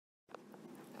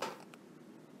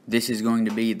This is going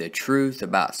to be the truth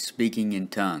about speaking in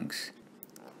tongues.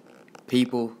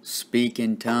 People speak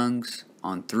in tongues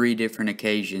on 3 different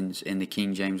occasions in the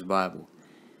King James Bible.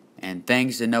 And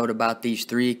things to note about these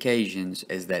 3 occasions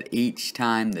is that each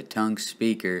time the tongue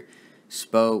speaker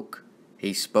spoke,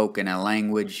 he spoke in a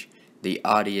language the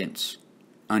audience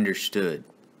understood.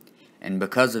 And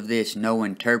because of this, no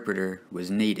interpreter was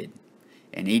needed.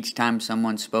 And each time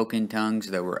someone spoke in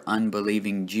tongues, there were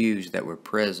unbelieving Jews that were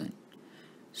present.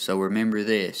 So remember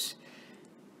this,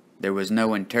 there was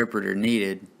no interpreter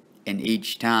needed, and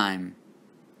each time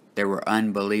there were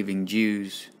unbelieving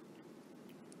Jews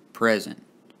present.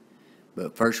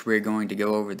 But first we're going to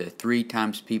go over the 3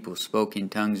 times people spoke in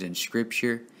tongues in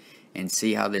Scripture and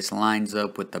see how this lines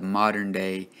up with the modern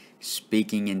day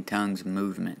speaking in tongues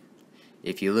movement.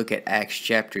 If you look at Acts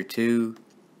chapter 2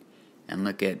 and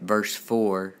look at verse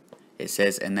 4, it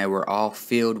says, "And they were all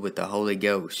filled with the Holy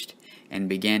Ghost, and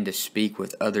began to speak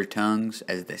with other tongues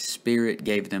as the Spirit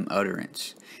gave them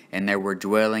utterance. And there were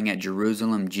dwelling at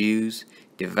Jerusalem Jews,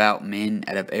 devout men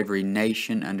out of every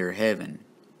nation under heaven."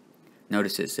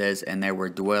 Notice it says, "And there were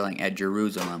dwelling at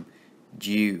Jerusalem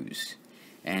Jews."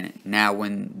 And now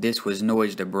when this was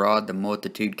noised abroad, the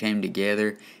multitude came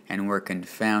together and were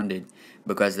confounded,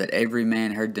 because that every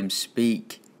man heard them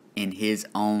speak in his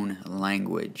own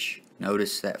language.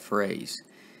 Notice that phrase.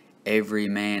 Every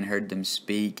man heard them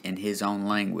speak in his own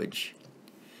language.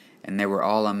 And they were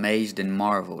all amazed and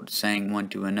marveled, saying one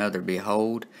to another,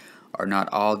 "Behold, are not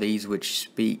all these which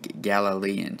speak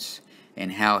Galileans?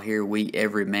 And how hear we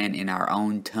every man in our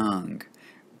own tongue,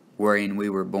 wherein we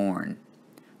were born?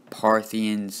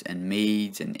 Parthians and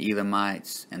Medes and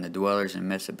Elamites, and the dwellers in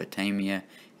Mesopotamia,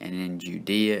 and in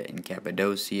Judea, and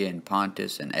Cappadocia, and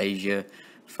Pontus, and Asia,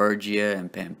 Phrygia,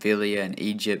 and Pamphylia, and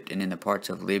Egypt, and in the parts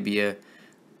of Libya,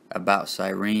 about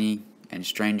Cyrene, and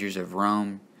strangers of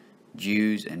Rome,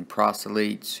 Jews and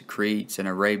proselytes, Cretes and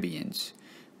Arabians.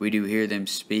 We do hear them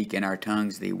speak in our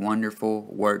tongues the wonderful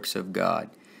works of God."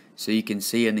 So you can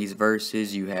see in these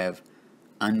verses you have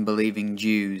unbelieving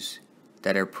Jews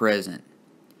that are present.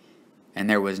 And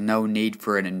there was no need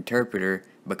for an interpreter,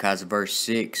 because verse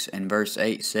 6 and verse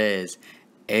 8 says,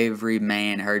 "Every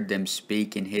man heard them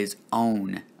speak in his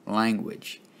own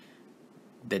language."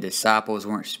 The disciples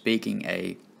weren't speaking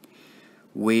a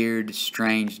weird,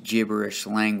 strange, gibberish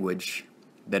language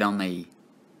that only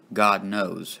God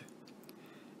knows.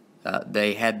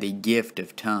 They had the gift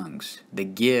of tongues. The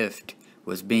gift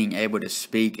was being able to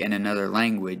speak in another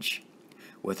language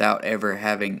without ever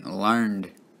having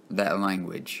learned that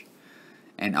language.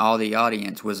 And all the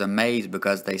audience was amazed,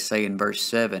 because they say in verse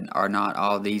 7, "Are not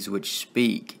all these which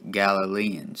speak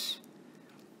Galileans?"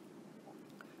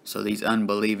 So these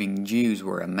unbelieving Jews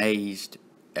were amazed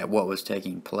at what was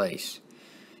taking place.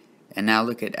 And now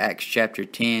look at Acts chapter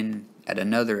 10 at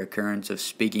another occurrence of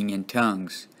speaking in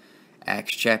tongues.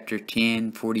 Acts chapter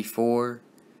 10:44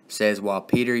 says, "While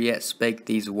Peter yet spake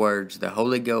these words, the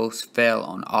Holy Ghost fell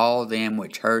on all them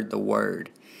which heard the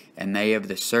word. And they of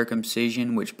the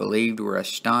circumcision which believed were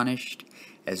astonished,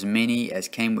 as many as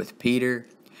came with Peter,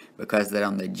 because that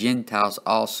on the Gentiles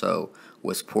also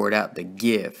was poured out the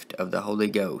gift of the Holy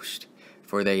Ghost.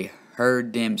 For they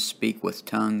heard them speak with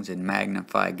tongues and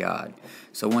magnify God."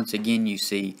 So once again you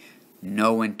see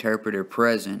no interpreter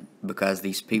present, because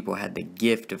these people had the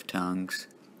gift of tongues.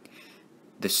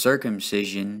 The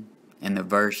circumcision in the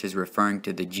verse is referring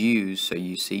to the Jews, so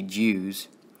you see Jews.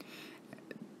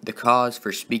 The cause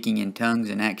for speaking in tongues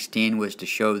in Acts 10 was to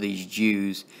show these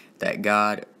Jews that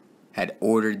God had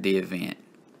ordered the event.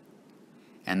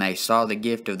 And they saw the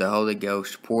gift of the Holy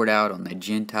Ghost poured out on the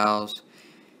Gentiles,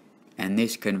 and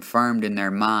this confirmed in their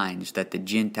minds that the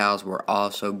Gentiles were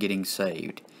also getting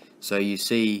saved. So you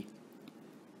see,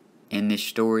 in this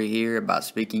story here about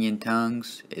speaking in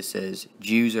tongues, it says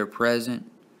Jews are present,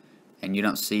 and you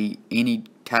don't see any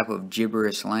type of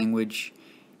gibberish language,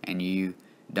 and you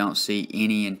don't see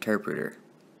any interpreter,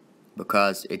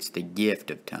 because it's the gift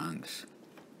of tongues.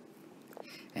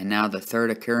 And now the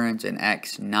third occurrence in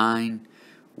Acts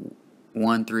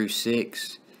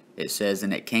 9:1-6, it says,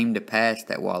 "And it came to pass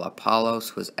that while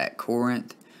Apollos was at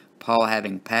Corinth, Paul,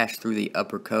 having passed through the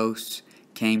upper coasts,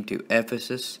 came to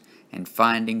Ephesus, and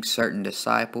finding certain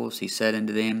disciples, he said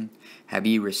unto them, Have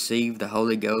ye received the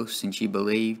Holy Ghost since ye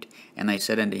believed? And they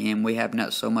said unto him, We have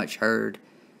not so much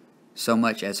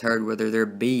as heard whether there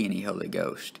be any Holy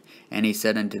Ghost. And he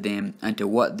said unto them, Unto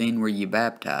what then were ye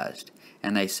baptized?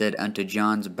 And they said, Unto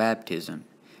John's baptism.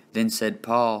 Then said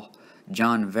Paul,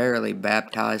 John verily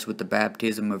baptized with the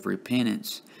baptism of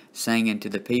repentance, saying unto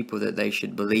the people that they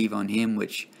should believe on him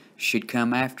which should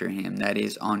come after him, that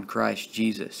is, on Christ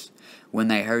Jesus. When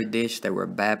they heard this, they were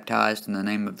baptized in the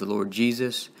name of the Lord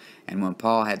Jesus. And when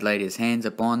Paul had laid his hands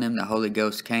upon them, the Holy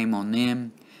Ghost came on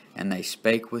them, and they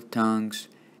spake with tongues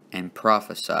and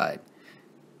prophesied.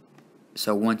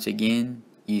 So once again,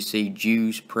 you see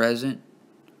Jews present,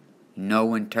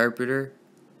 no interpreter,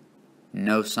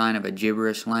 no sign of a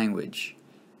gibberish language.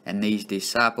 And these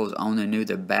disciples only knew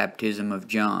the baptism of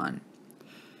John,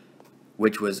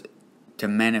 which was to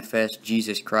manifest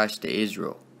Jesus Christ to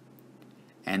Israel.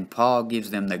 And Paul gives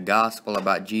them the gospel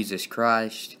about Jesus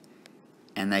Christ,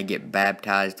 and they get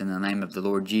baptized in the name of the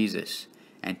Lord Jesus.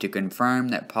 And to confirm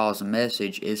that Paul's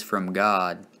message is from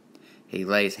God, he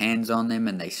lays hands on them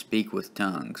and they speak with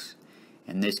tongues.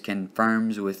 And this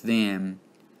confirms with them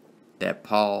that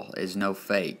Paul is no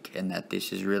fake and that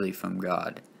this is really from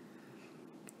God.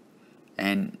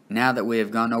 And now that we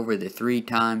have gone over the 3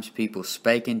 times people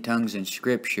spake in tongues in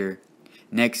Scripture,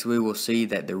 next we will see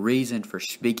that the reason for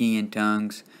speaking in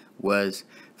tongues was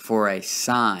for a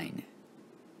sign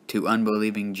to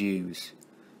unbelieving Jews,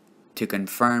 to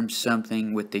confirm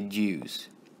something with the Jews.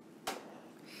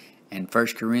 And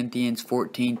 1 Corinthians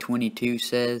 14:22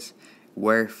 says,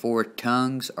 "Wherefore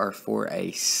tongues are for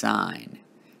a sign,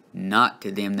 not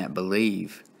to them that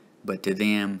believe, but to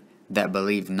them that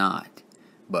believe not.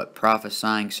 But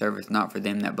prophesying serveth not for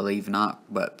them that believe not,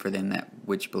 but for them that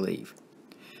which believe."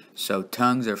 So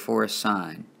tongues are for a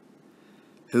sign.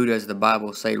 Who does the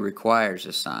Bible say requires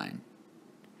a sign?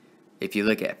 If you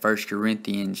look at 1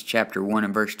 Corinthians chapter 1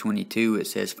 and verse 22, it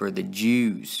says, "For the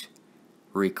Jews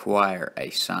require a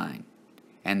sign,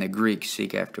 and the Greeks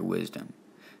seek after wisdom."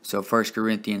 So 1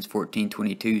 Corinthians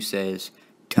 14:22 says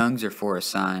tongues are for a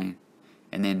sign,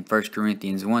 and then 1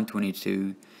 Corinthians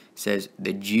 1:22 says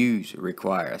the Jews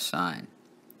require a sign.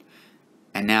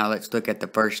 And now let's look at the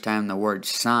first time the word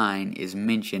sign is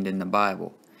mentioned in the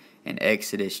Bible. In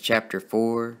Exodus chapter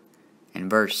 4 and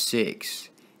verse 6,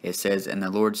 it says, "And the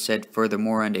Lord said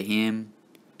furthermore unto him,"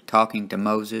 talking to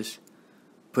Moses,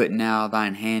 "Put now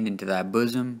thine hand into thy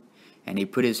bosom." And he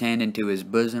put his hand into his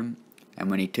bosom,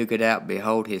 and when he took it out,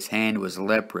 behold, his hand was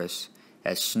leprous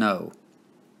as snow.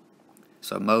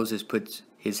 So Moses puts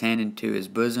his hand into his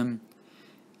bosom,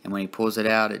 and when he pulls it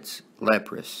out, it's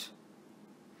leprous.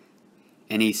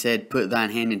 And he said, "Put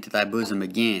thine hand into thy bosom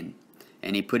again."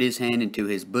 And he put his hand into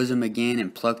his bosom again,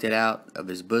 and plucked it out of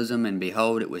his bosom, and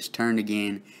behold, it was turned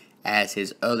again as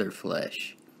his other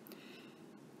flesh.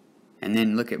 And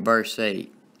then look at verse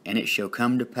 8. "And it shall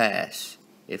come to pass,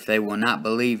 if they will not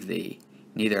believe thee,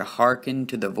 neither hearken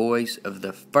to the voice of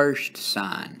the first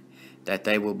sign, that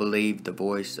they will believe the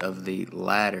voice of the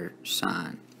latter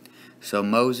sign." So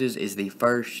Moses is the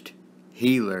first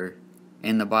healer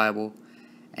in the Bible,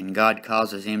 and God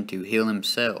causes him to heal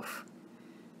himself.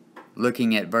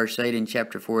 Looking at verse 8 in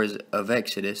chapter 4 of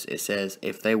Exodus, it says,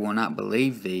 "If they will not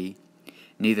believe thee,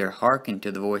 neither hearken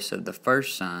to the voice of the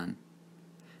first sign,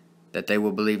 that they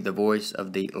will believe the voice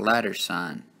of the latter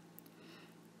sign."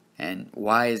 And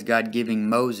why is God giving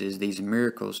Moses these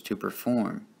miracles to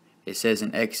perform? It says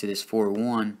in Exodus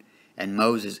 4:1, "And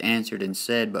Moses answered and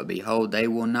said, But behold, they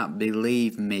will not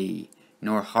believe me,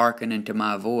 nor hearken unto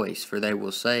my voice, for they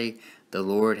will say, The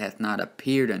Lord hath not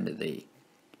appeared unto thee."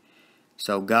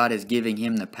 So God is giving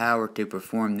him the power to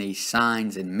perform these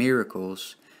signs and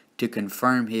miracles to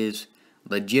confirm his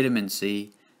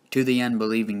legitimacy to the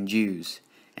unbelieving Jews.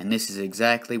 And this is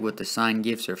exactly what the sign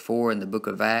gifts are for in the book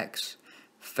of Acts.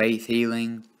 Faith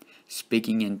healing,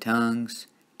 speaking in tongues,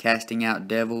 casting out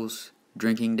devils,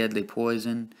 drinking deadly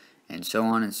poison, and so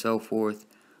on and so forth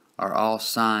are all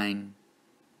sign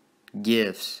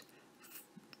gifts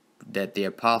that the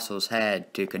apostles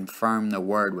had to confirm the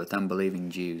word with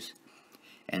unbelieving Jews.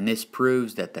 And this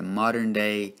proves that the modern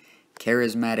day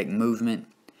charismatic movement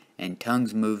and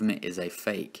tongues movement is a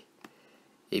fake.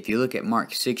 If you look at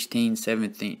Mark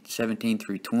 16:17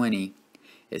 through 20,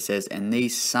 it says, "And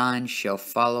these signs shall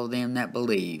follow them that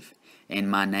believe. In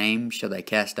my name shall they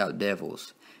cast out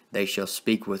devils. They shall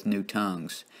speak with new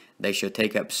tongues. They shall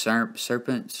take up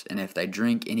serpents, and if they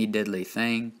drink any deadly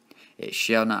thing, it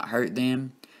shall not hurt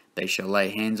them. They shall lay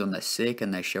hands on the sick,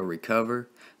 and they shall recover."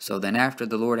 So then after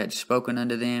the Lord had spoken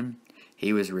unto them,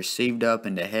 he was received up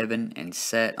into heaven, and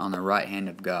sat on the right hand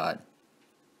of God.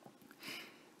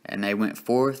 And they went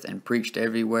forth and preached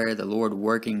everywhere, the Lord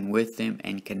working with them,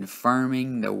 and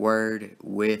confirming the word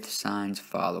with signs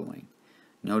following.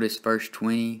 Notice verse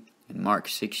 20 in Mark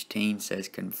 16 says,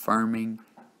 confirming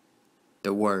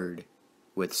the word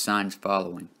with signs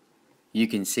following. You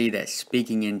can see that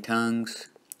speaking in tongues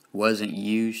wasn't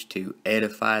used to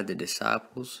edify the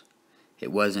disciples.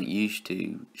 It wasn't used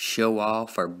to show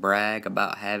off or brag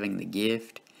about having the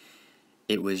gift.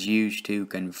 It was used to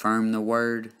confirm the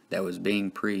word that was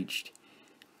being preached.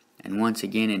 And once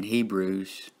again in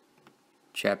Hebrews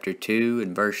chapter 2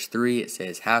 and verse 3 it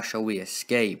says, "How shall we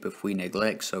escape if we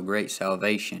neglect so great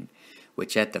salvation,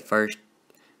 which at the first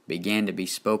began to be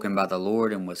spoken by the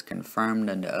Lord, and was confirmed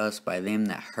unto us by them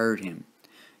that heard him,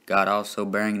 God also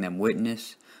bearing them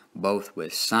witness, both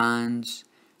with signs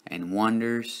and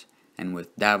wonders, and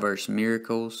with diverse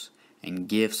miracles, and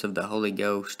gifts of the Holy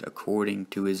Ghost according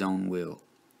to his own will."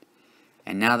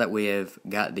 And now that we have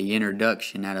got the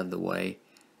introduction out of the way,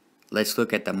 let's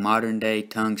look at the modern day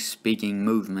tongue speaking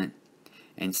movement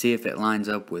and see if it lines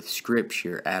up with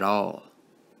Scripture at all.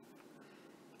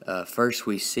 First,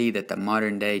 we see that the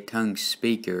modern day tongue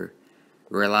speaker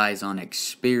relies on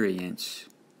experience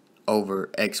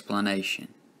over explanation.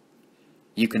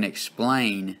 You can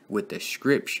explain with the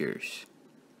Scriptures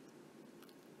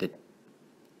the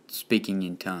speaking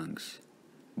in tongues,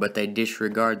 but they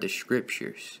disregard the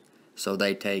Scriptures, so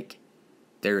they take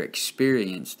their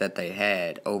experience that they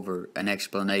had over an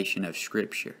explanation of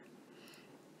Scripture.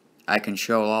 I can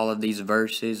show all of these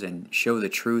verses and show the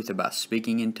truth about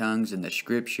speaking in tongues in the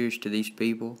Scriptures to these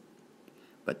people,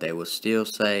 but they will still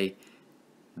say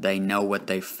they know what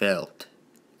they felt,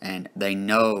 and they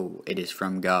know it is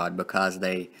from God because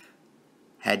they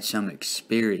had some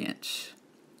experience,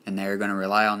 and they're going to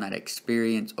rely on that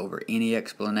experience over any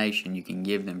explanation you can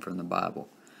give them from the Bible.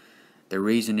 The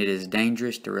reason it is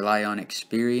dangerous to rely on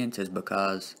experience is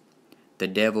because the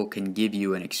devil can give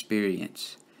you an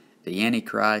experience. The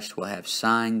Antichrist will have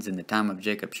signs in the time of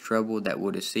Jacob's trouble that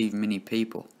will deceive many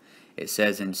people. It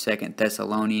says in 2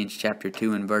 Thessalonians chapter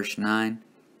 2 and verse 9,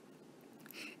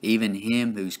 "Even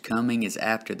him whose coming is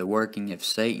after the working of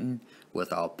Satan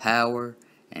with all power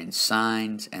and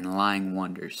signs and lying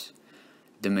wonders."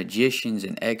 The magicians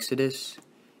in Exodus,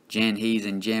 Janhes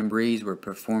and Jambres, were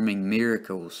performing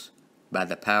miracles by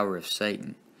the power of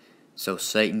Satan. So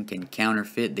Satan can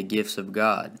counterfeit the gifts of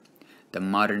God. The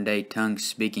modern day tongue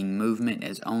speaking movement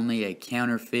is only a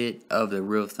counterfeit of the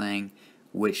real thing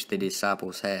which the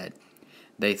disciples had.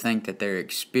 They think that their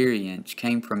experience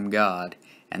came from God,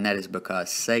 and that is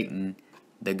because Satan,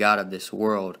 the god of this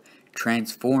world,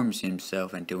 transforms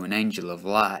himself into an angel of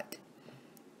light.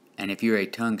 And if you're a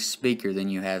tongue speaker, then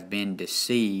you have been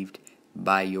deceived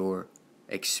by your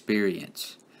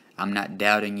experience. I'm not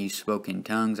doubting you spoke in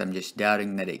tongues, I'm just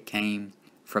doubting that it came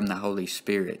from the Holy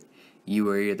Spirit. You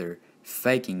are either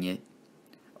faking it,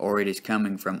 or it is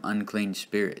coming from unclean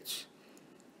spirits.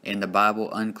 In the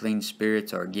Bible, unclean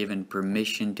spirits are given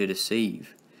permission to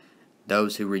deceive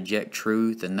those who reject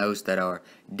truth and those that are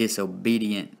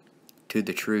disobedient to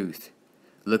the truth.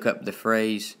 Look up the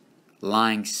phrase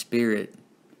lying spirit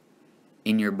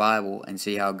in your Bible and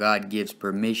see how God gives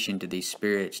permission to these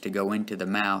spirits to go into the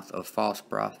mouth of false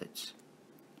prophets.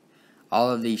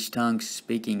 All of these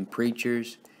tongue-speaking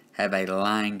preachers have a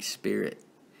lying spirit.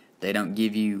 They don't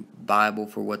give you Bible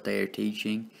for what they are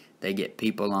teaching. They get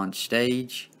people on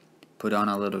stage, put on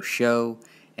a little show,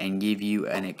 and give you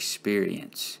an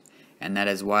experience. And that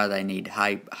is why they need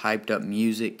hyped up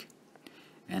music,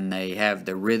 and they have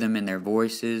the rhythm in their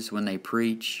voices when they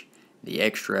preach, the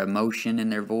extra emotion in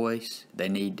their voice. They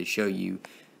need to show you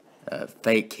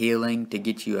fake healing to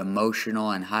get you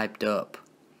emotional and hyped up.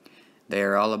 They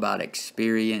are all about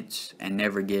experience and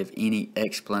never give any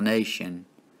explanation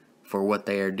for what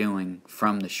they are doing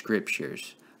from the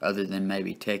Scriptures, other than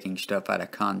maybe taking stuff out of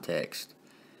context.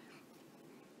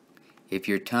 If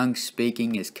your tongue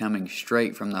speaking is coming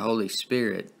straight from the Holy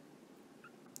Spirit,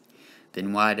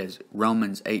 then why does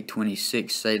Romans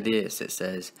 8:26 say this? It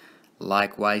says,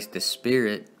 "Likewise the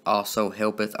Spirit also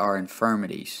helpeth our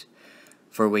infirmities,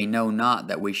 for we know not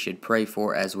that we should pray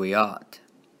for as we ought.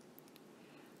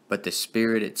 But the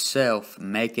Spirit itself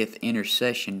maketh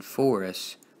intercession for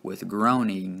us with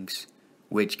groanings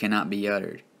which cannot be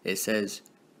uttered." It says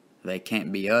they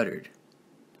can't be uttered.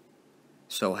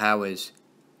 So how is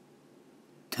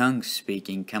tongue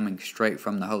speaking coming straight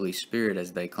from the Holy Spirit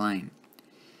as they claim?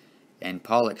 And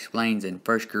Paul explains in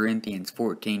 1 Corinthians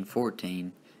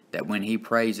 14:14 that when he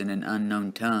prays in an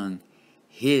unknown tongue,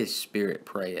 his spirit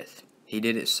prayeth. He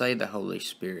didn't say the Holy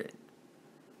Spirit.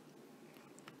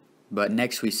 But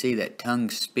next we see that tongue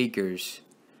speakers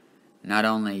not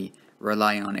only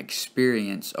rely on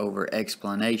experience over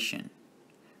explanation,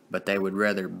 but they would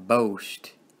rather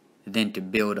boast than to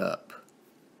build up.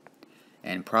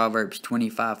 And Proverbs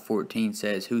 25:14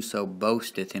 says, "Whoso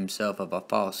boasteth himself of a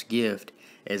false gift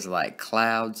is like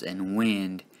clouds and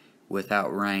wind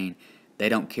without rain." They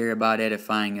don't care about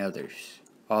edifying others.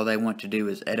 All they want to do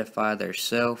is edify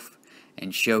theirself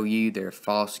and show you their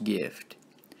false gift.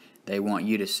 They want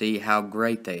you to see how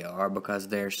great they are because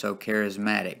they are so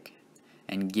charismatic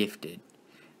and gifted.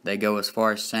 They go as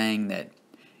far as saying that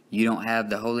you don't have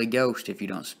the Holy Ghost if you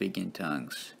don't speak in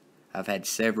tongues. I've had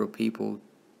several people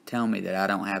tell me that I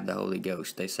don't have the Holy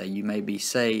Ghost. They say you may be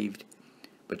saved,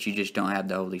 but you just don't have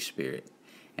the Holy Spirit.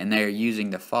 And they are using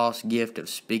the false gift of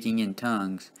speaking in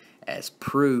tongues as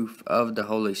proof of the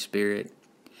Holy Spirit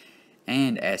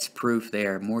and as proof they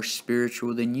are more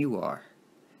spiritual than you are.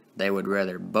 They would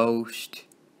rather boast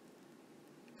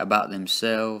about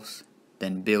themselves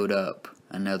than build up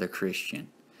another Christian.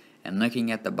 And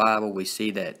looking at the Bible, we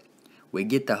see that we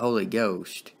get the Holy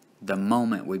Ghost the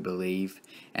moment we believe,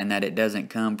 and that it doesn't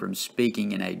come from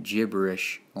speaking in a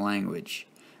gibberish language.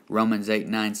 Romans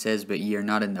 8:9 says, "But ye are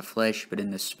not in the flesh, but in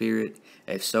the Spirit,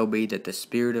 if so be that the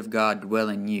Spirit of God dwell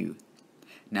in you.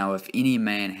 Now if any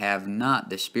man have not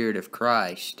the Spirit of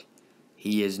Christ,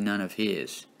 he is none of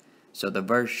his." So the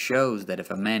verse shows that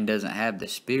if a man doesn't have the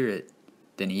Spirit,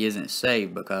 then he isn't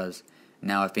saved, because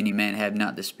now if any man have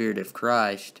not the Spirit of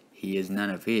Christ, he is none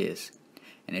of his.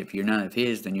 And if you're none of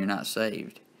his, then you're not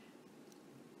saved.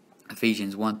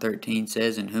 Ephesians 1:13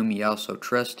 says, "In whom ye also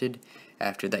trusted,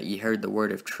 after that ye heard the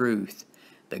word of truth,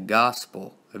 the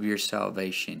gospel of your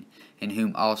salvation, in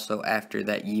whom also after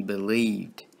that ye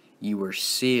believed, ye were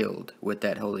sealed with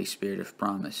that Holy Spirit of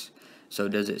promise." So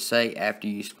does it say after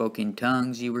you spoke in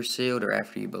tongues you were sealed, or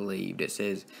after you believed? It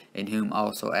says, "In whom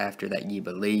also after that ye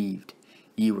believed,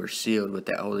 ye were sealed with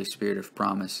that Holy Spirit of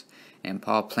promise." And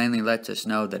Paul plainly lets us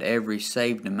know that every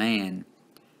saved man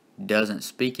doesn't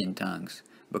speak in tongues,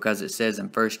 because it says in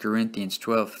 1 Corinthians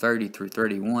 12:30 through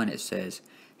 31, it says,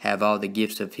 "Have all the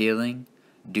gifts of healing,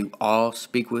 do all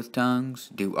speak with tongues,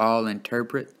 do all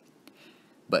interpret,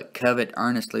 but covet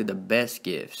earnestly the best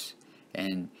gifts,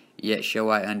 and yet show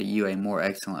I unto you a more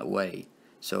excellent way."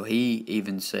 So he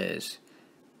even says,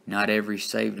 not every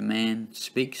saved man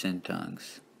speaks in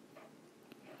tongues.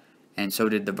 And so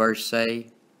did the verse say,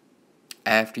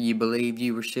 after you believed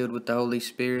you were sealed with the Holy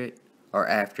Spirit, or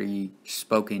after you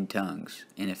spoke in tongues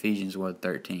in Ephesians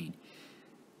 1:13?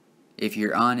 If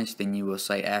you're honest, then you will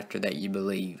say after that you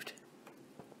believed.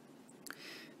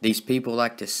 These people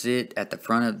like to sit at the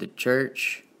front of the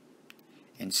church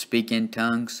and speak in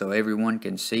tongues so everyone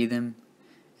can see them,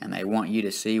 and they want you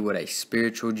to see what a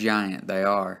spiritual giant they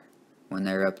are when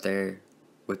they're up there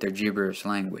with their gibberish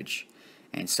language.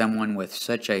 And someone with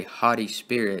such a haughty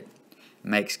spirit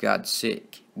makes God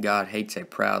sick. God hates a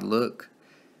proud look,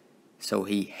 so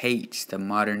he hates the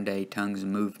modern day tongues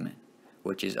movement,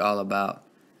 which is all about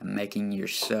making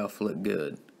yourself look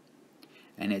good.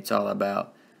 And it's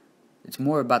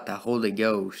more about the Holy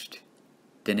Ghost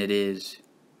than it is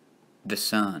the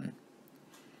Son.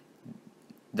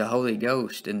 The Holy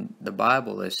Ghost in the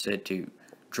Bible is said to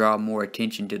draw more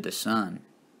attention to the Son.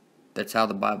 That's how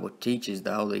the Bible teaches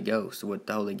the Holy Ghost, what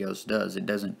the Holy Ghost does. It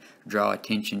doesn't draw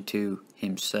attention to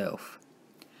himself.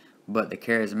 But the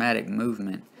charismatic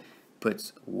movement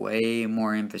puts way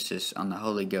more emphasis on the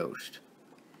Holy Ghost.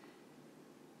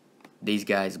 These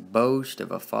guys boast of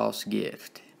a false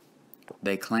gift.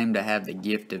 They claim to have the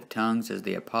gift of tongues as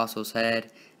the apostles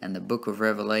had, and the book of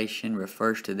Revelation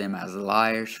refers to them as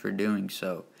liars for doing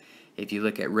so. If you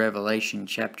look at Revelation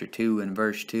chapter 2 and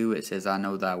verse 2, it says, "I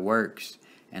know thy works,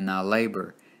 and thy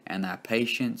labor, and thy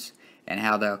patience, and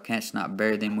how thou canst not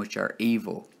bear them which are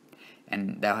evil.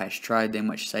 And thou hast tried them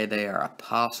which say they are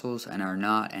apostles, and are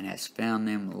not, and hast found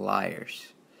them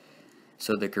liars."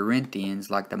 So the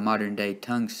Corinthians, like the modern day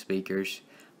tongue speakers,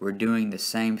 were doing the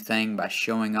same thing by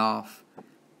showing off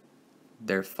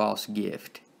their false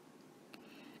gift.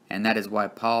 And that is why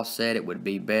Paul said it would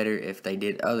be better if they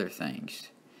did other things.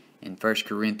 In 1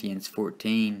 Corinthians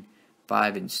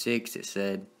 14:5 and 6 it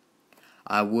said,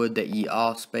 "I would that ye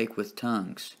all spake with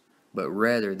tongues, but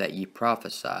rather that ye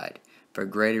prophesied. For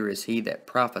greater is he that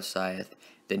prophesieth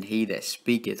than he that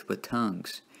speaketh with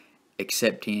tongues,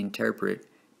 except he interpret,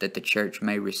 that the church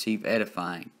may receive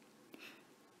edifying.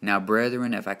 Now,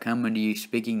 brethren, if I come unto you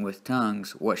speaking with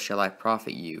tongues, what shall I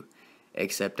profit you?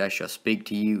 Except I shall speak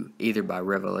to you either by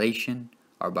revelation,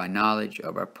 or by knowledge,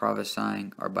 or by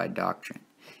prophesying, or by doctrine."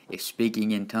 If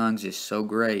speaking in tongues is so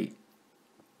great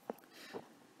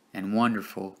and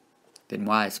wonderful, then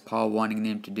why is Paul wanting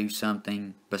them to do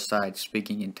something besides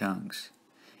speaking in tongues?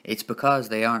 It's because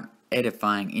they aren't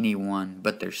edifying anyone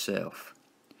but theirself.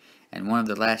 And one of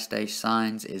the last day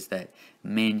signs is that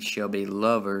men shall be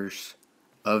lovers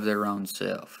of their own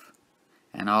self.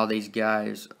 And all these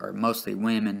guys, or mostly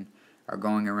women, are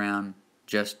going around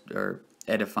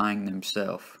edifying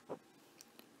themselves.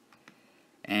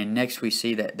 And next we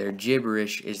see that their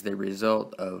gibberish is the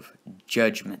result of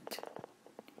judgment.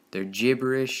 Their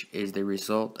gibberish is the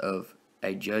result of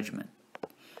a judgment.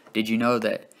 Did you know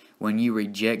that when you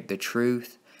reject the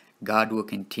truth, God will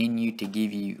continue to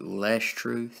give you less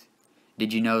truth?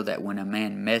 Did you know that when a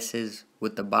man messes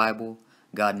with the Bible,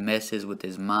 God messes with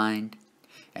his mind?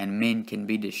 And men can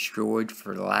be destroyed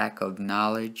for lack of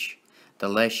knowledge. The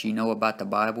less you know about the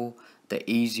Bible, the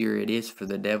easier it is for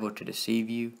the devil to deceive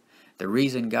you. The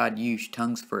reason God used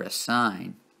tongues for a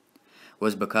sign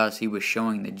was because he was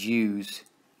showing the Jews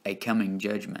a coming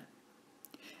judgment.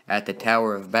 At the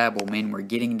Tower of Babel, men were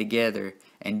getting together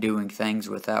and doing things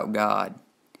without God.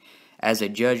 As a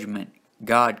judgment,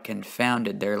 God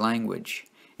confounded their language.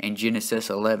 In Genesis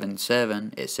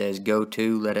 11:7, it says, "Go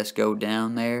to, let us go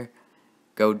down,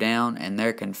 and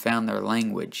there confound their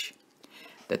language,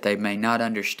 that they may not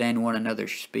understand one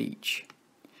another's speech."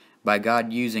 By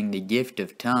God using the gift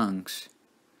of tongues,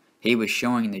 he was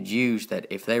showing the Jews that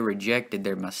if they rejected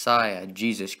their Messiah,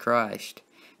 Jesus Christ,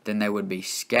 then they would be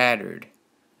scattered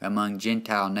among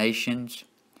Gentile nations,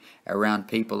 around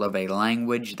people of a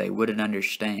language they wouldn't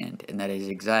understand. And that is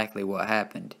exactly what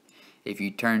happened. If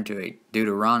you turn to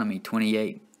Deuteronomy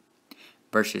 28,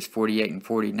 verses 48 and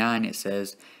 49, it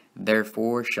says,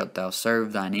 "Therefore shalt thou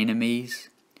serve thine enemies,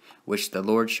 which the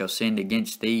Lord shall send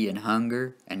against thee in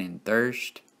hunger, and in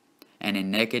thirst, and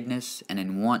in nakedness, and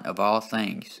in want of all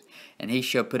things. And he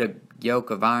shall put a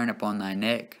yoke of iron upon thy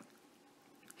neck,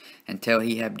 until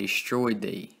he have destroyed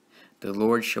thee. The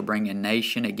Lord shall bring a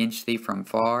nation against thee from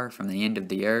far, from the end of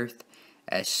the earth,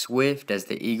 as swift as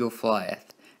the eagle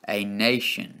flieth, a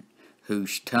nation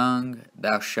whose tongue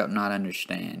thou shalt not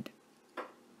understand."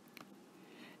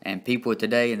 And people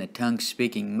today in the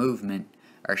tongue-speaking movement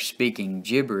are speaking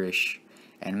gibberish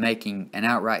and making an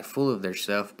outright fool of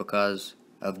themselves because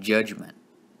of judgment.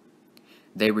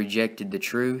 They rejected the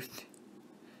truth.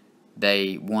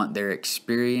 They want their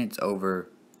experience over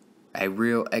a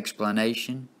real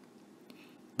explanation.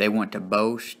 They want to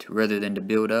boast rather than to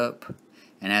build up.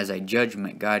 And as a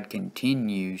judgment, God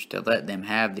continues to let them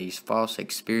have these false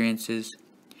experiences,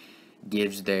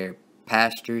 gives their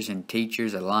pastors and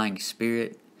teachers a lying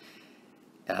spirit,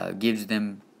 gives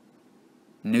them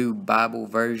new Bible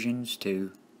versions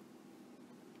to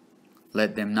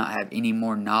let them not have any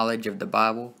more knowledge of the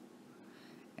Bible.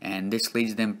 And this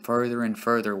leads them further and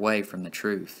further away from the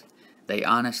truth. They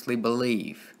honestly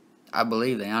believe, I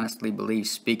believe they honestly believe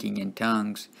speaking in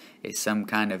tongues is some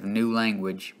kind of new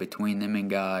language between them and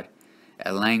God,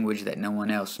 a language that no one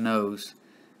else knows,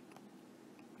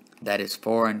 that is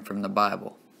foreign from the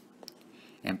Bible.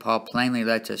 And Paul plainly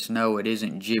lets us know it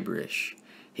isn't gibberish.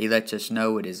 He lets us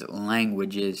know it is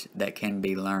languages that can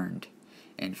be learned.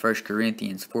 In 1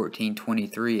 Corinthians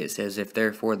 14:23 it says, "If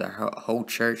therefore the whole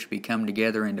church be come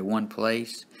together into one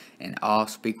place, and all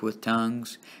speak with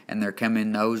tongues, and there come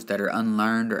in those that are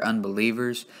unlearned or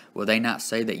unbelievers, will they not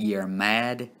say that ye are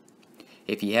mad?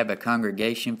 If ye have a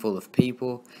congregation full of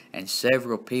people, and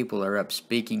several people are up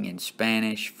speaking in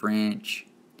Spanish, French,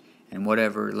 and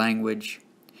whatever language,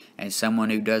 and someone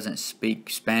who doesn't speak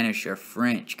Spanish or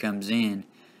French comes in,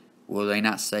 will they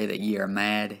not say that ye are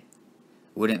mad?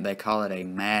 Wouldn't they call it a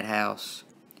madhouse?"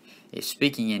 If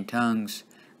speaking in tongues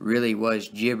really was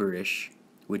gibberish,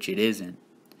 which it isn't,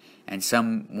 and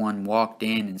someone walked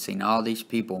in and seen all these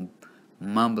people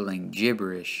mumbling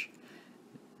gibberish,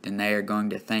 then they are going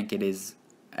to think it is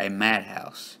a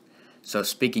madhouse. So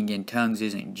speaking in tongues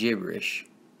isn't gibberish,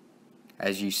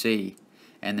 as you see.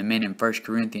 And the men in 1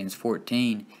 Corinthians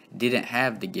 14 didn't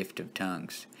have the gift of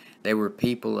tongues. They were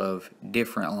people of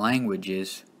different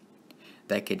languages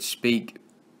that could speak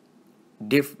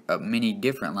many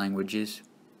different languages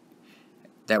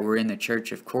that were in the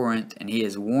church of Corinth, and he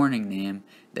is warning them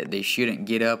that they shouldn't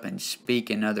get up and speak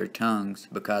in other tongues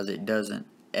because it doesn't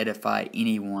edify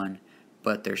anyone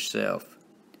but theirself.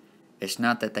 It's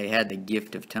not that they had the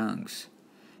gift of tongues.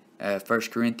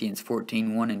 1 Corinthians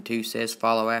 14:1 and 2 says,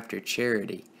 "Follow after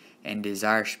charity, and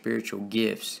desire spiritual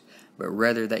gifts, but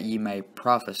rather that ye may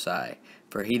prophesy.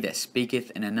 For he that speaketh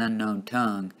in an unknown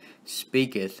tongue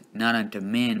speaketh not unto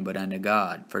men, but unto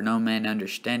God, for no man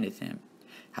understandeth him.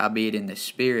 Howbeit in the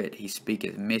Spirit he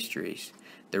speaketh mysteries.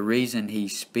 The reason he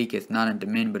speaketh not unto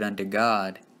men, but unto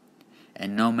God,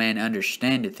 and no man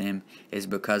understandeth him, is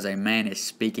because a man is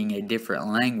speaking a different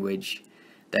language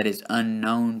that is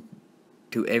unknown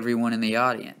to everyone in the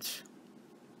audience."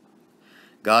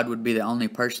 God would be the only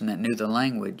person that knew the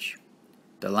language.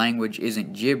 The language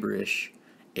isn't gibberish.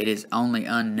 It is only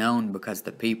unknown because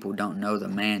the people don't know the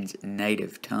man's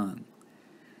native tongue.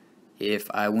 If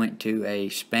I went to a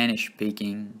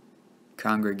Spanish-speaking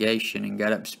congregation and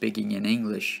got up speaking in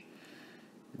English,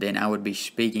 then I would be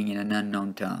speaking in an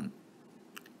unknown tongue.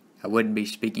 I wouldn't be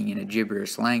speaking in a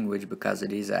gibberish language because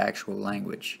it is an actual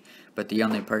language. But the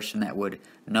only person that would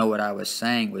know what I was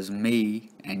saying was me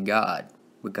and God,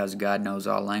 because God knows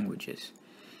all languages.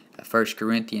 1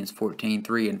 Corinthians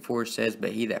 14:3 and 4 says,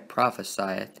 But he that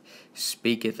prophesieth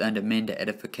speaketh unto men to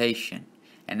edification,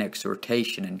 and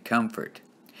exhortation, and comfort.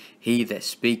 He that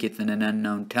speaketh in an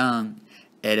unknown tongue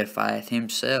edifieth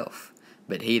himself,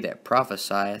 but he that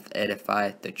prophesieth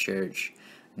edifieth the church.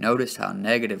 Notice how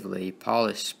negatively Paul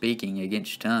is speaking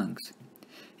against tongues.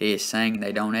 He is saying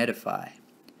they don't edify.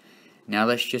 Now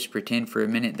let's just pretend for a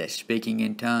minute that speaking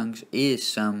in tongues is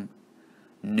some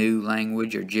new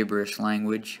language or gibberish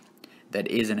language that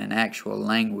isn't an actual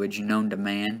language known to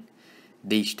man.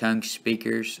 These tongue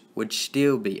speakers would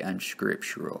still be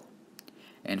unscriptural.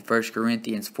 In 1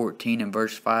 Corinthians 14 and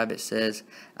verse 5 it says,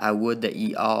 I would that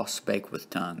ye all spake with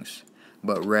tongues,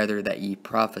 but rather that ye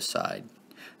prophesied.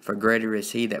 For greater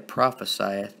is he that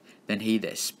prophesieth than he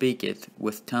that speaketh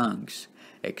with tongues,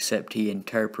 except he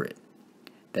interpret,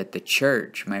 that the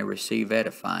church may receive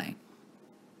edifying.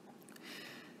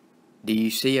 Do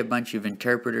you see a bunch of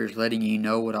interpreters letting you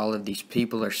know what all of these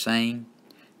people are saying?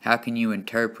 How can you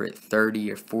interpret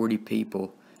 30 or 40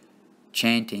 people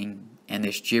chanting in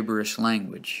this gibberish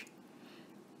language?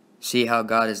 See how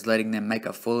God is letting them make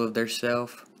a fool of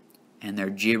themselves, and their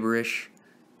gibberish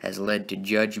has led to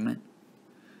judgment.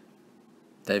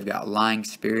 They've got lying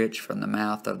spirits from the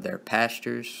mouth of their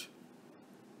pastors.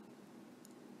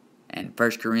 And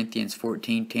 1 Corinthians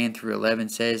 14:10 through 11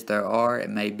 says, There are, it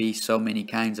may be, so many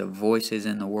kinds of voices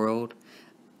in the world,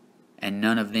 and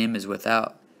none of them is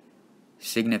without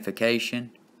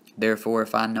signification. Therefore,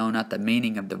 if I know not the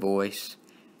meaning of the voice,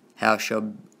 how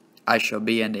shall I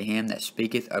be unto him that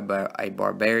speaketh a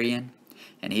barbarian,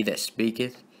 and he that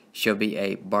speaketh shall be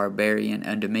a barbarian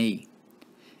unto me.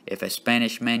 If a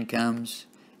Spanish man comes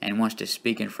and wants to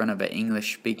speak in front of an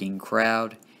English-speaking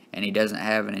crowd, and he doesn't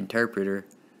have an interpreter,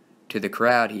 to the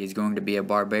crowd he is going to be a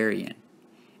barbarian.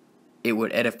 It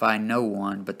would edify no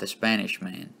one but the Spanish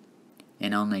man,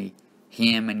 and only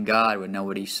him and God would know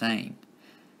what he's saying.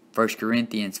 1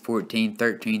 Corinthians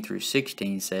 14:13 through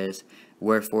 16 says,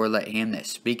 Wherefore let him that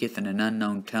speaketh in an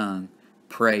unknown tongue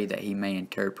pray that he may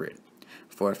interpret.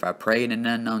 For if I pray in an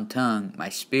unknown tongue, my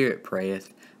spirit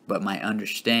prayeth, but my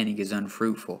understanding is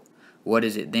unfruitful. What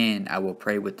is it then? I will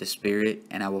pray with the spirit,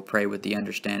 and I will pray with the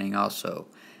understanding also.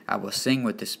 I will sing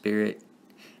with the spirit,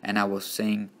 and I will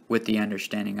sing with the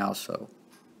understanding also.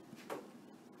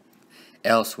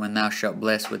 Else when thou shalt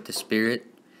bless with the spirit,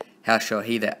 how shall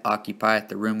he that occupieth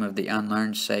the room of the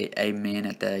unlearned say Amen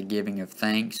at the giving of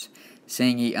thanks,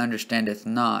 seeing he understandeth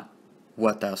not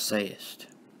what thou sayest?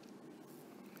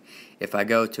 If I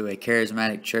go to a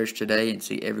charismatic church today and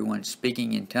see everyone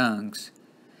speaking in tongues,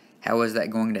 how is that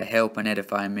going to help and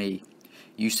edify me?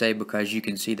 You say because you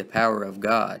can see the power of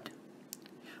God.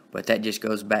 But that just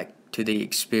goes back to the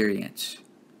experience.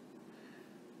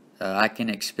 I can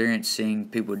experience seeing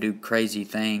people do crazy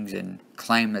things and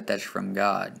claim that that's from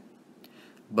God.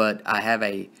 But I have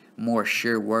a more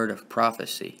sure word of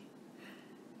prophecy.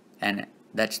 And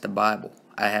that's the Bible.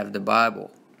 I have the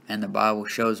Bible. And the Bible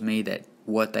shows me that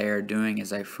what they are doing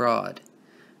is a fraud.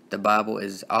 The Bible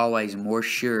is always more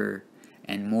sure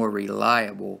and more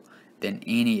reliable than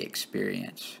any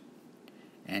experience.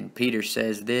 And Peter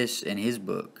says this in his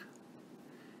book.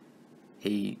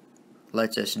 He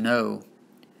lets us know,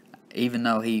 even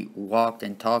though he walked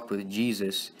and talked with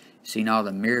Jesus, seen all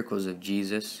the miracles of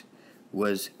Jesus,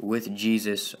 was with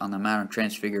Jesus on the Mount of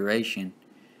Transfiguration,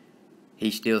 he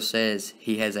still says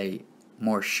he has a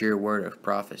more sure word of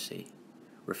prophecy,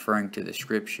 referring to the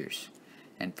Scriptures.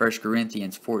 And 1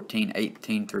 Corinthians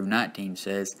 14:18 through 19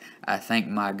 says, I thank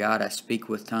my God I speak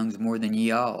with tongues more than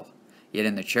ye all. Yet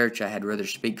in the church I had rather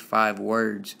speak 5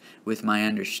 words with my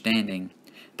understanding,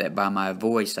 that by my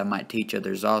voice I might teach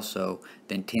others also,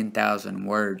 than 10,000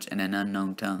 words in an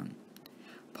unknown tongue.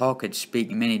 Paul could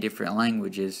speak many different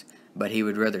languages, but he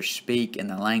would rather speak in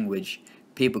the language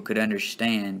people could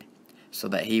understand so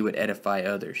that he would edify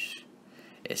others.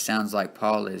 It sounds like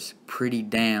Paul is pretty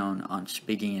down on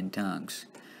speaking in tongues.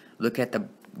 Look at the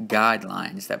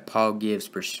guidelines that Paul gives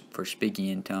for speaking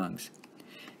in tongues.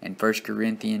 In 1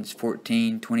 Corinthians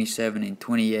 14:27 and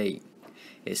 28,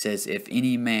 it says, If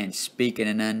any man speak in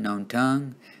an unknown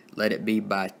tongue, let it be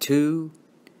by 2,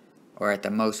 or at the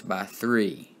most by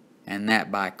 3, and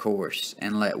that by course,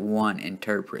 and let one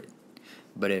interpret.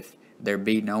 But if there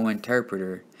be no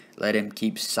interpreter, let him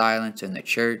keep silence in the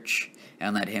church,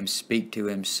 and let him speak to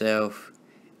himself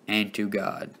and to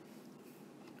God.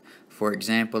 For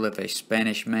example, if a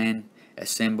Spanish man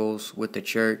assembles with the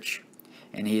church,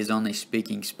 and he is only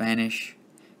speaking Spanish,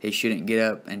 he shouldn't get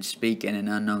up and speak in an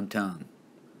unknown tongue,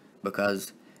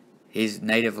 because his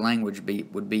native language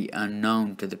would be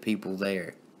unknown to the people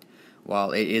there.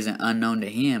 While it isn't unknown to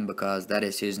him because that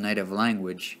is his native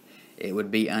language, it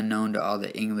would be unknown to all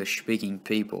the English-speaking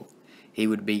people. He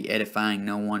would be edifying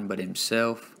no one but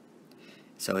himself,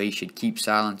 so he should keep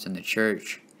silence in the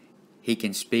church. He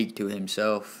can speak to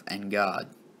himself and God.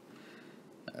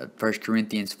 1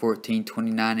 Corinthians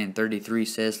 14:29 and 33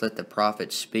 says, "Let the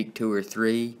prophet speak 2 or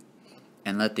 3,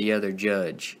 and let the other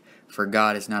judge. For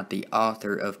God is not the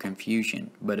author of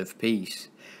confusion, but of peace,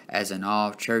 as in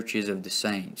all churches of the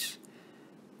saints."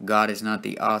 God is not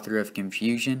the author of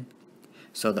confusion,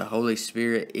 so the Holy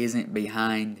Spirit isn't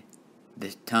behind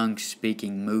the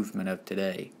tongue-speaking movement of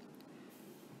today.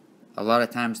 A lot of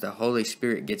times the Holy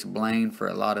Spirit gets blamed for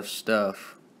a lot of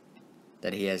stuff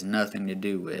that he has nothing to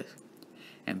do with.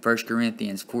 And 1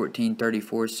 Corinthians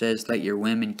 14:34 says, "Let your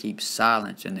women keep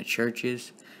silence in the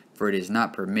churches, for it is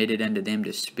not permitted unto them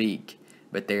to speak,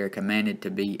 but they are commanded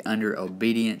to be under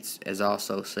obedience, as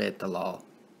also saith the law."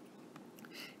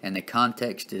 And the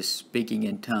context is speaking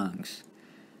in tongues.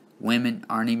 Women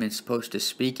aren't even supposed to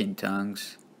speak in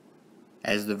tongues,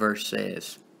 as the verse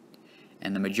says.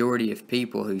 And the majority of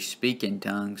people who speak in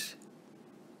tongues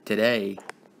today,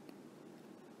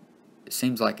 it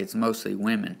seems like it's mostly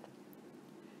women.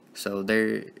 So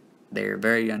they're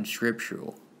very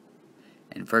unscriptural.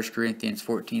 In 1 Corinthians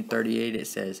 14:38 it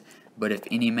says, "But if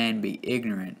any man be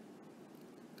ignorant,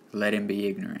 let him be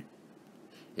ignorant."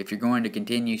 If you're going to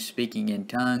continue speaking in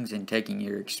tongues and taking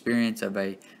your experience of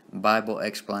a Bible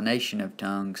explanation of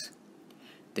tongues,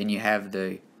 then you have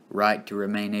the right to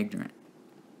remain ignorant.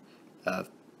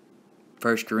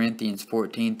 1 Corinthians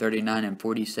 14:39 and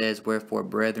 40 says, "Wherefore,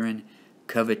 brethren,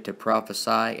 covet to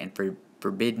prophesy, and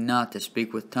forbid not to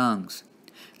speak with tongues.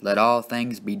 Let all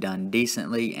things be done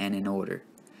decently and in order."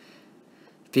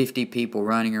 50 people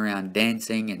running around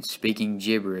dancing and speaking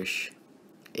gibberish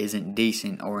isn't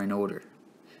decent or in order.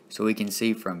 So we can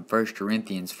see from 1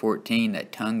 Corinthians 14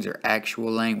 that tongues are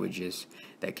actual languages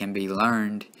that can be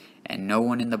learned, and no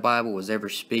one in the Bible was ever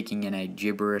speaking in a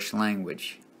gibberish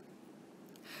language.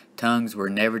 Tongues were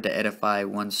never to edify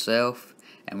oneself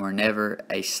and were never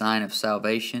a sign of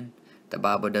salvation. The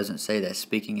Bible doesn't say that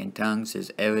speaking in tongues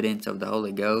is evidence of the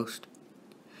Holy Ghost.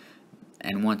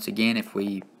 And once again, if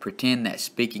we pretend that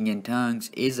speaking in tongues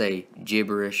is a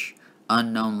gibberish,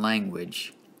 unknown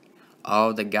language,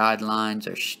 all the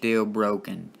guidelines are still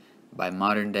broken by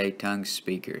modern day tongue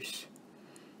speakers.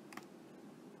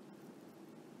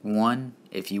 One,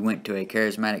 if you went to a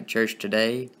charismatic church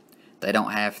today, they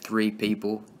don't have 3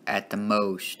 people at the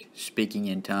most speaking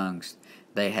in tongues.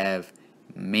 They have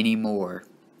many more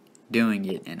doing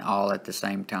it, and all at the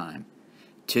same time.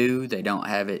 2, they don't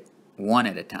have it one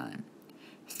at a time.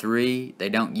 3, they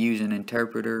don't use an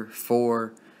interpreter.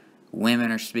 4,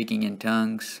 women are speaking in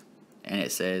tongues, and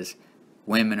it says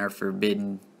women are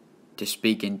forbidden to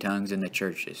speak in tongues in the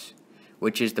churches.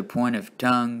 Which is the point of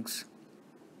tongues?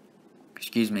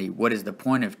 What is the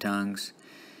point of tongues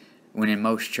when in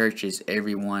most churches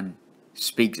everyone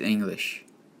speaks English?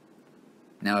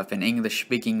 Now, if an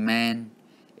English-speaking man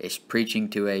is preaching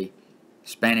to a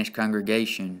Spanish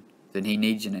congregation, then he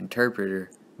needs an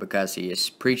interpreter because he is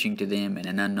preaching to them in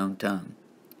an unknown tongue.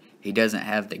 He doesn't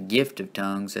have the gift of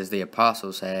tongues as the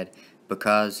apostles had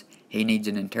because he needs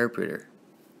an interpreter.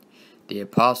 The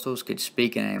apostles could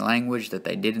speak in a language that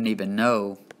they didn't even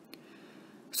know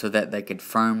so that they could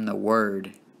firm the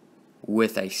word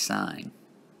with a sign.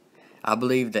 I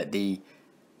believe that the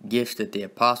gifts that the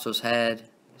apostles had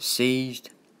ceased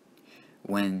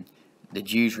when the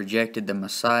Jews rejected the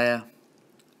Messiah,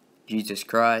 Jesus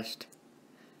Christ,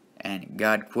 and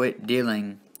God quit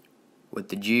dealing with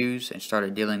the Jews and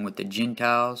started dealing with the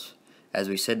Gentiles. As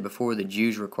we said before, the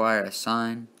Jews require a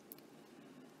sign.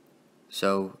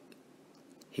 So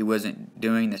he wasn't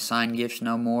doing the sign gifts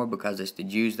no more because it's the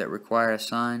Jews that require a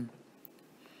sign.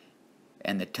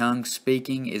 And the tongue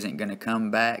speaking isn't going to come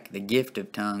back, the gift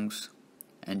of tongues,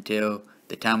 until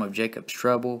the time of Jacob's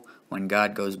trouble, when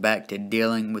God goes back to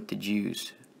dealing with the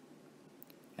Jews.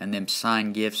 And them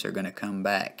sign gifts are going to come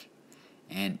back.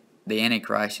 And the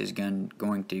Antichrist is going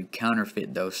to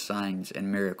counterfeit those signs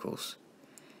and miracles.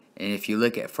 And if you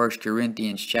look at 1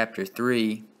 Corinthians chapter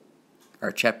 3,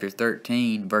 or chapter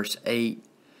 13, verse 8,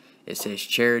 it says,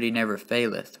 "Charity never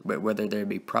faileth, but whether there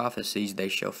be prophecies, they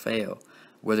shall fail.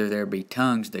 Whether there be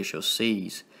tongues, they shall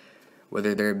cease.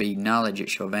 Whether there be knowledge, it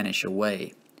shall vanish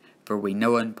away. For we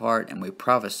know in part, and we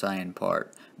prophesy in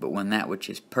part. But when that which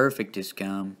is perfect is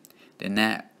come, then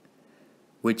that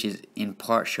which is in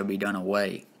part shall be done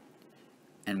away."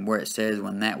 And where it says,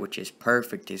 when that which is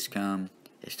perfect is come,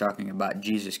 is talking about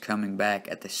Jesus coming back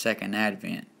at the second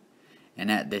advent.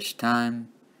 And at this time,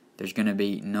 there's going to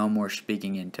be no more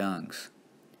speaking in tongues.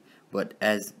 But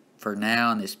as for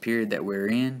now, in this period that we're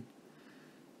in,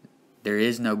 there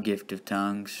is no gift of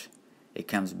tongues. It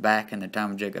comes back in the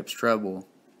time of Jacob's trouble,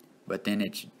 but then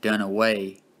it's done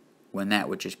away when that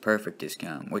which is perfect is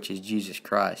come, which is Jesus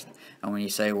Christ. And when you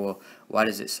say, well, why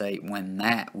does it say when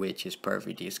that which is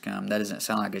perfect is come? That doesn't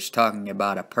sound like it's talking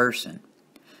about a person.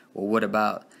 Well, what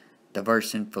about the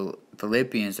verse in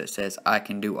Philippians that says, I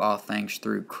can do all things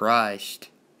through Christ,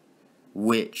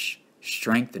 which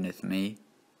strengtheneth me?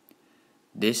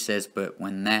 This says, but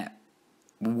when that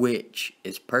which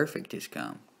is perfect is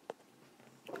come.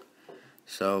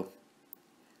 So,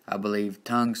 I believe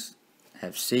tongues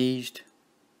have ceased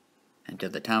until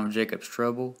the time of Jacob's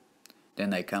trouble. Then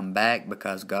they come back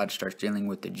because God starts dealing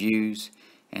with the Jews,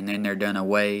 and then they're done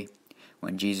away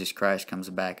when Jesus Christ comes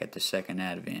back at the second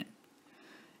advent.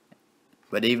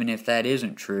 But even if that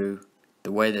isn't true,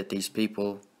 the way that these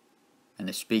people and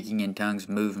the speaking in tongues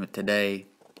movement today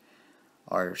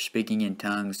are speaking in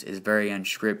tongues is very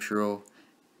unscriptural.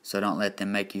 So don't let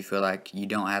them make you feel like you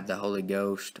don't have the Holy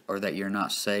Ghost or that you're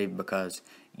not saved because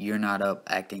you're not up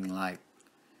acting like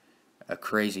a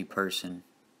crazy person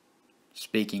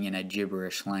speaking in a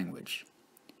gibberish language.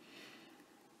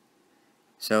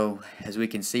 So, as we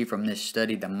can see from this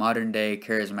study, the modern day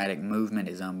charismatic movement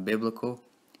is unbiblical.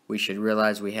 We should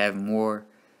realize we have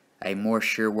a more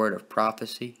sure word of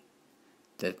prophecy.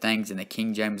 The things in the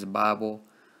King James Bible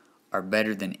are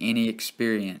better than any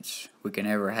experience we can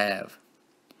ever have.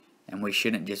 And we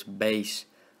shouldn't just base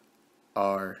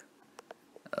our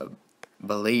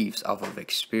beliefs off of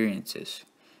experiences.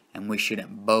 And we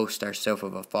shouldn't boast ourselves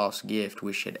of a false gift.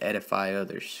 We should edify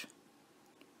others.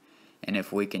 And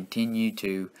if we continue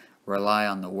to rely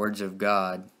on the words of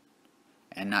God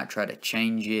and not try to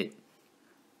change it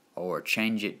or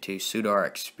change it to suit our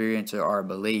experience or our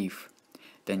belief,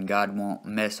 then God won't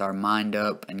mess our mind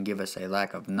up and give us a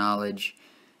lack of knowledge.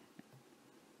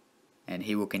 And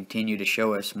He will continue to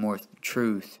show us more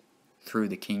truth through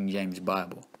the King James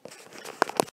Bible.